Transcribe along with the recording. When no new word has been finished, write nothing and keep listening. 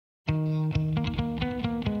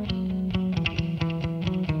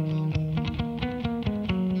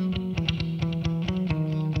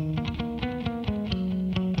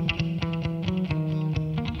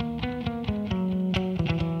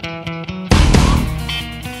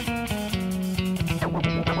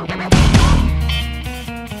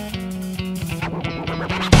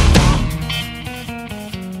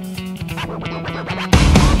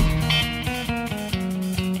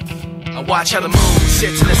watch how the moon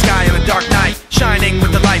sits in the sky on a dark night, shining with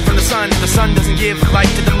the light from the sun. The sun doesn't give light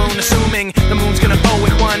to the moon, assuming the moon's gonna owe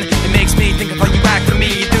it one. It makes me think of how you act to me.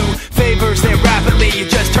 You do favors there rapidly, you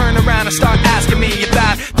just turn around and start asking me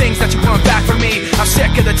about things that you want back from me. I'm sick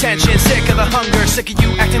of the tension, sick of the hunger, sick of you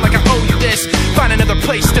acting like I owe you this. Find another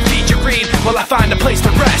place to feed your greed while I find a place to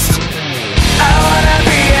rest. I wanna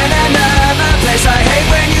be in another place. I hate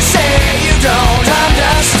when you say you don't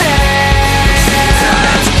understand.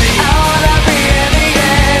 I wanna be in the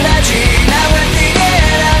energy, not with the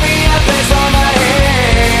enemy, a place for my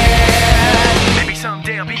head. Maybe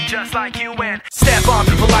someday I'll be just like you and step on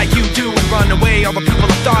people like you do and run away all the people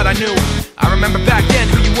I thought I knew. I remember back then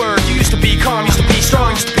who you were. You used to be calm, used to be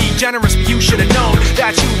strong, used to be generous, but you should have known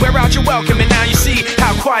that you wear out your welcome, and now you see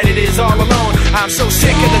how quiet it is all alone. I'm so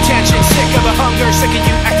sick of the tension, sick of the hunger, sick of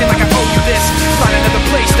you acting like I owe you this. Find another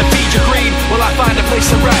place to feed your greed while I find a place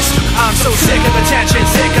to rest. I'm so sick of the tension,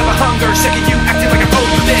 sick of the hunger, sick of you acting like I owe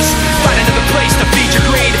you this. Find another place to feed your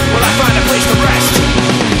greed while I find a place to rest.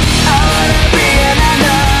 I wanna be in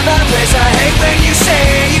another place. I hate when you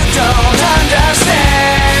say you don't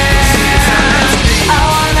understand. I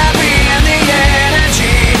wanna be in the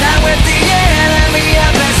energy, not with the enemy, a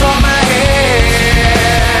place for my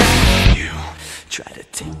head. You try to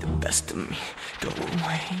take the best of me, go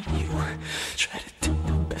away. You try to take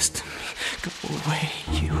the best of me, go away.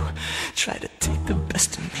 You try to take the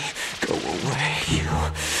best of me, go away. You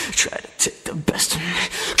try to take the best of me,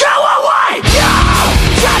 go away. You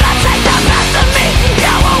try to take the best of me,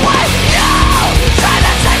 go away. You try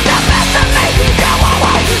to take the best of me, go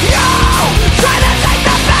away. You try to take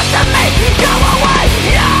the best of me, go away.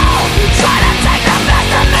 You try to take the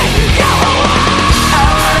best of me, go away. I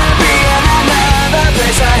wanna be in another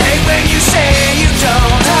place. I hate when you say you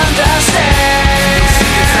don't understand.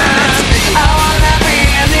 I wanna be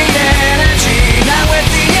in the energy, not with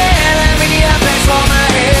the enemy, a place for my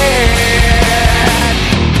head.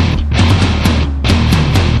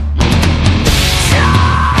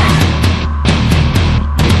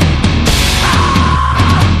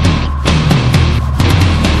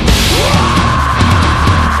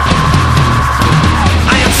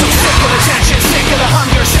 I am so sick of the tension, sick of the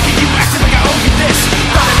hunger, sick of you acting like I owe you this.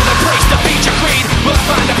 Find another place to feed your greed, will I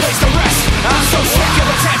find a place to rest? I'm so sick of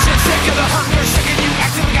the tension, sick of the hunger, sick of you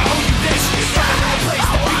acting like I owe you this. Find another place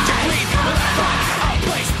to feed your greed, will I find a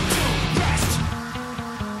place to rest?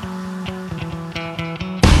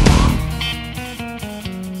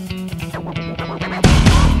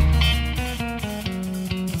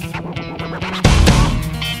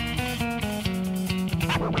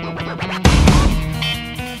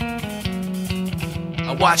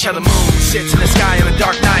 I watch how the moon sits in the sky on a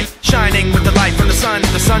dark night, shining with the light from the sun.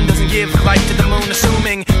 The sun doesn't give light to the moon,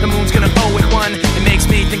 assuming the moon's gonna owe it one. It makes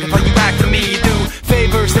me think of how you act to me. You do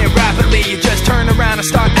favors there rapidly, you just turn around and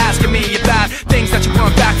start asking me about things that you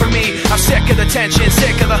want back from me. I'm sick of the tension,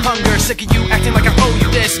 sick of the hunger, sick of you acting like I owe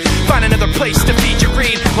you this. Find another place to feed your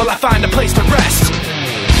greed while I find a place to rest.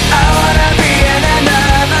 I wanna be in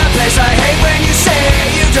another place. I hate when you say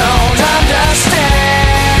you don't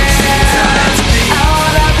understand. I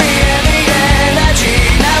wanna be in the energy,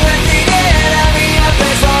 not with the enemy, a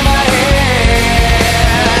place for my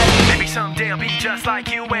head. Maybe someday I'll be just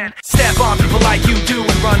like you and step on people like you do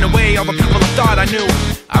and run away all the people I thought I knew.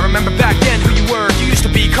 I remember back then who you were. You used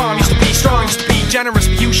to be calm, used to be strong, used to be generous,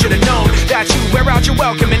 but you should have known that you wear out your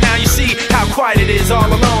welcome, and now you see how quiet it is all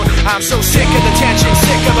alone. I'm so sick of the tension,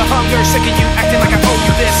 sick of the hunger, sick of you acting like I owe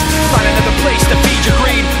you this. Find another place to feed your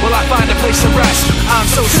greed while I find a place to rest. I'm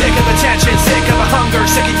so sick of the tension, sick of the hunger,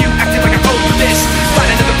 sick of you acting like I owe you this. Find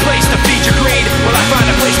another place to feed your greed while I find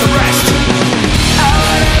a place to rest. I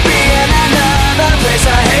wanna be in another place.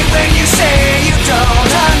 I hate when you say you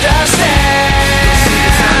don't understand.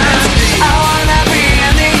 I wanna be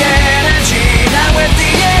in the energy, not with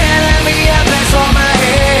the enemy, a place for my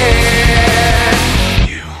head.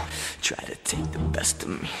 You try to take the best of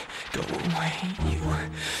me, go away. You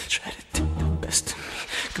try to take the best of me,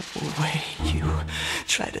 go away. You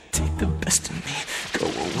try to take the best of me, go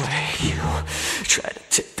away. You try to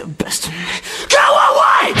take the best of me, go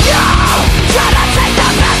away. You try to take the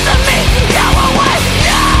best of me, go